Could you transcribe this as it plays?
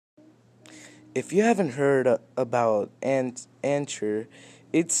If you haven't heard about Anchor,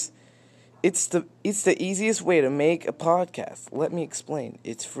 it's it's the easiest way to make a podcast. Let me explain.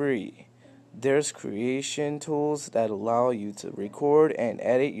 It's free. There's creation tools that allow you to record and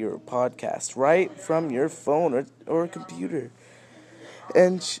edit your podcast right from your phone or computer.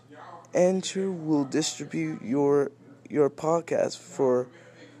 And Anchor will distribute your podcast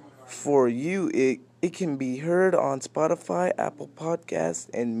for you. It can be heard on Spotify, Apple Podcasts,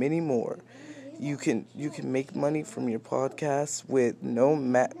 and many more. You can make money from your podcast with no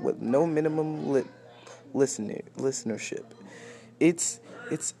minimum listenership. It's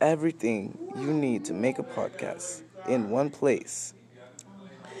everything you need to make a podcast in one place.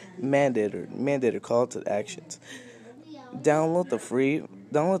 Mandated call to actions. Download the free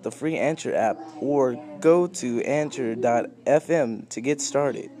download the free Anchor app or go to anchor.fm to get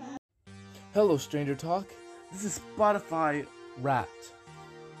started. Hello, Stranger Talk. This is Spotify Wrapped.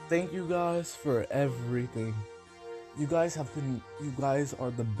 Thank you guys for everything. You guys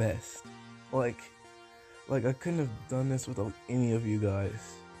are the best. Like, I couldn't have done this without any of you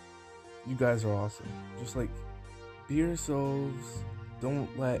guys. You guys are awesome. Just be yourselves.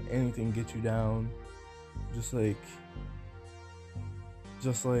 Don't let anything get you down. Just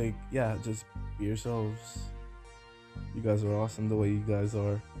yeah, just be yourselves. You guys are awesome the way you guys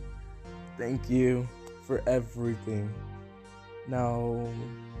are. Thank you for everything. Now,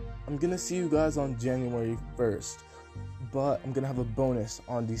 I'm gonna see you guys on January 1st, but I'm gonna have a bonus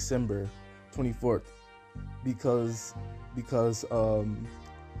on December 24th because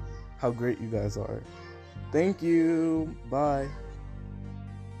how great you guys are. Thank you. Bye.